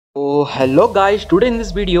Oh, hello guys, today in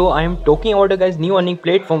this video I am talking about a guys new earning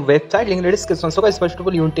platform website link in the description. So guys, first of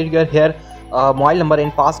all you enter your here mobile number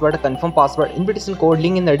and password, confirm password, invitation code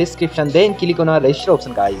link in the description, then click on our register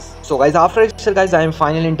option guys. So guys, after register guys, I am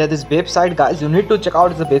finally into this website guys. You need to check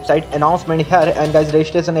out the website announcement here, and guys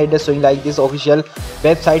registration address showing like this, official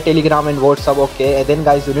website, Telegram and WhatsApp. Okay, and then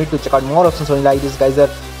guys you need to check out more options showing like this guys.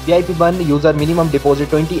 VIP 1 user minimum deposit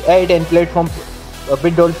 28 and platform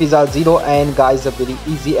withdrawal fees are 0, and guys are very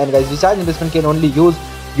easy. And guys, recharge investment can only use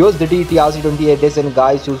USDT TRC 28 days, and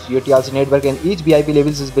guys use your TRC network, and each VIP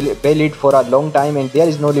levels is valid for a long time, and there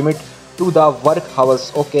is no limit to the work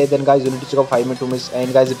hours. Okay, then guys you need to check out 5 minutes to miss.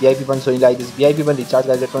 And guys, VIP 1 showing like this, VIP 1 recharge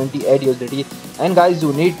guys at 28 USDT, and guys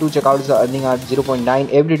you need to check out the earning at 0.9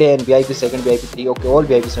 every day, and VIP second, VIP 3. Okay, all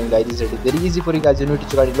VIP showing like this. It is very easy for you guys. You need to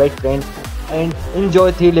check out invite friend and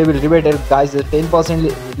enjoy 3 level rebate guys,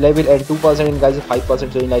 10% level and 2%, and guys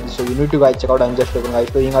 5% showing like this. So you need to guys check out. I'm just open guys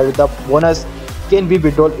showing out the bonus can be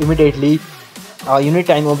withdrawn immediately. Unit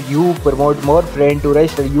time of you promote more friend to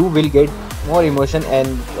register, you will get more emotion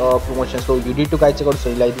and promotion. So you need to guys check out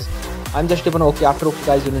showing like this. I'm just open. Okay, after okay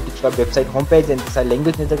guys, you need to check out website homepage, and this is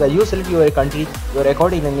language guys. You select your country, your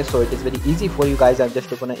account in English, so it is very easy for you guys. I'm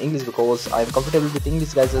just open English because I'm comfortable with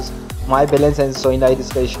English guys. Is my balance and showing like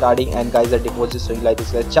this guys starting, and guys the deposit showing like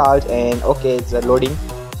this guys charge, and okay it's loading.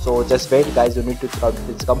 So just wait guys, you need to check out if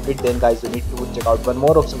it's complete. Then guys you need to check out one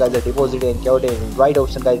more option guys, the deposit and count and invite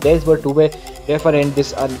option guys. Dashboard, two-way refer and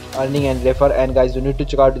this earning and refer. And guys you need to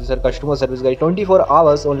check out this customer service guys, 24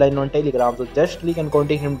 hours online on Telegram, so just click and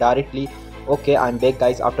contact him directly. Okay, I'm back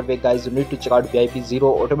guys. After back guys, you need to check out VIP 0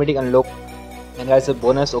 automatic unlock, and guys a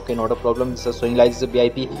bonus. Okay, not a problem. This is showing like this,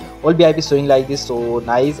 VIP all VIP showing like this, so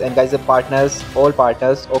nice. And guys the partners, all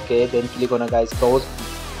partners. Okay, then click on a guys close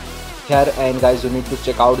here, and guys you need to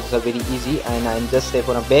check out. It's very easy, and I'm just step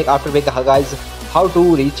on a back. After back guys, how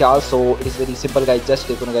to recharge, so it is very simple guys. Just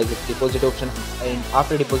click on guys the deposit option, and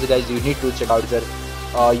after deposit guys you need to check out the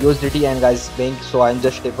USDT and guys bank. So I'm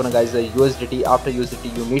just step on guys the USDT. After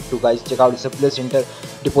USDT you need to guys check out the plus enter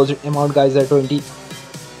deposit amount guys at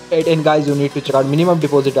 28, and guys you need to check out minimum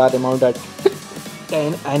deposit amount at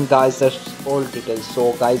 10, and guys that's all details.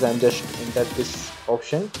 So guys I'm just enter this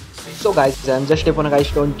option. So guys I'm just tap on guys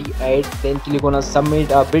 28, then click on a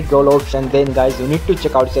submit a withdrawal option. Then guys you need to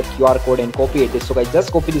check out your QR code and copy it. So guys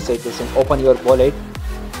just copy this address and open your wallet.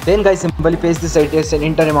 Then guys simply paste this address and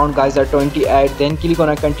enter amount guys at 28, then click on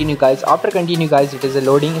a continue guys. After continue guys, it is a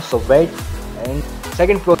loading, so wait. And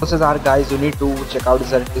second process are guys you need to check out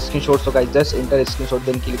the screenshot. So guys just enter a screenshot,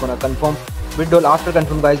 then click on a confirm withdrawal. After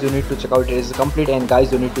confirm guys you need to check out it is complete, and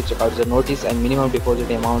guys you need to check out the notice and minimum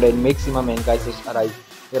deposit amount and maximum, and guys just arrive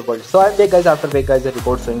your wallet. So I'm back guys. After back guys the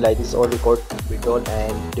record showing like this, all record withdrawal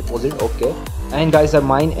and deposit. Okay, and guys the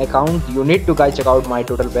mine account, you need to guys check out my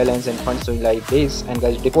total balance and funds showing like this, and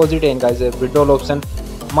guys deposit, and guys the withdrawal option,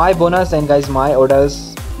 my bonus, and guys my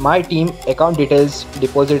orders, my team account details,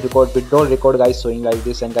 deposit record, withdrawal record guys showing like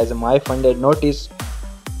this, and guys my fund and notice,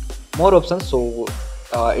 more options. So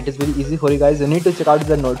it is very easy for you guys. You need to check out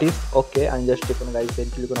the notice. Okay, and just click on guys, then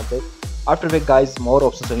click on a back. After back guys, more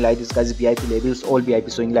options showing like this guys, VIP labels, all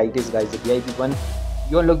VIP showing like this guys. The VIP 1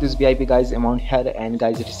 you unlock this VIP guys amount here, and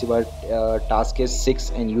guys receiver task is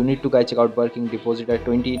 6, and you need to guys check out working deposit at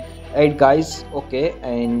 28 guys. Okay,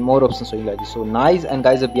 and more options showing like this, so nice. And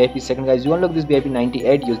guys the VIP second guys, you unlock this VIP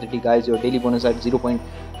 98 USDT guys, your daily bonus at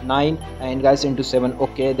 0.9, and guys into 7.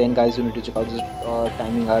 Okay, then guys you need to check out this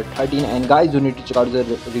timing at 13, and guys you need to check out the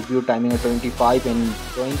review timing at 25, and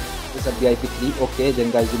join this at VIP 3. Okay,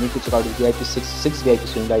 then guys you need to check out the VIP 6 VIP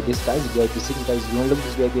showing like this guys. VIP 6 guys, you unlock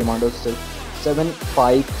this VIP amount of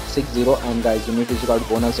 7560, and guys you need to check out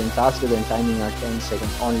bonus and task and timing at 10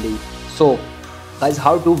 seconds only. So guys,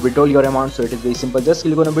 how to withdraw your amount? So it is very simple. Just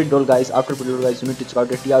click on a withdrawal guys. After withdrawal guys, you need to check out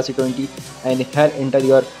the TRC 20, and here enter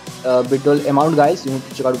your withdrawal amount guys. You need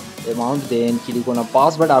to check out amount, then click on a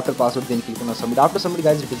password. After password, then click on a submit. After submit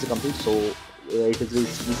guys, it is complete. So it is very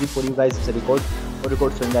easy for you guys. It's a record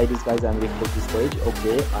showing like this guys. I'm record this page.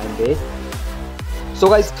 Okay, I'm there. So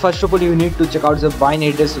guys, first of all you need to check out the bind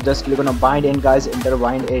address. So just click on a bind, and guys enter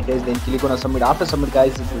bind address, then click on a submit. After submit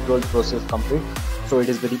guys, the withdrawal process complete. So it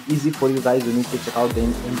is very easy for you guys. You need to check out,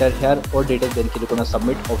 then enter here or details, then click on a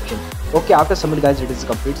submit option. Okay, after submit guys, it is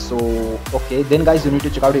complete. So okay, then guys you need to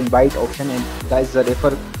check out invite option, and guys the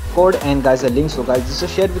refer code, and guys a link. So guys just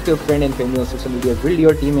share with your friend and family on social media, build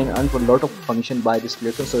your team and earn for a lot of function by this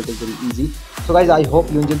platform. So it is very easy. So guys, I hope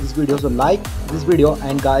you enjoyed this video. So like this video,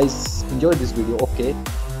 and guys enjoy this video. Okay,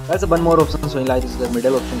 there's one more option showing like this, the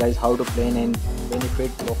middle option guys, how to plan and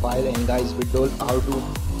benefit profile, and guys withdrawal, how to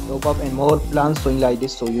top up and more plans showing like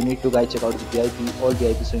this. So you need to guys check out the VIP, all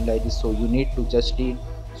VIP showing like this. So you need to just eat.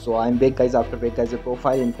 So I'm back guys, after back guys, the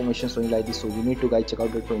profile information showing like this. So you need to guys check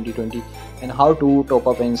out the 2020 and how to top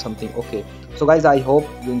up and something. Okay, so guys, I hope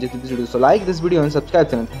you enjoyed this video. So like this video and subscribe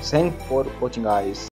channel. Thanks for watching guys.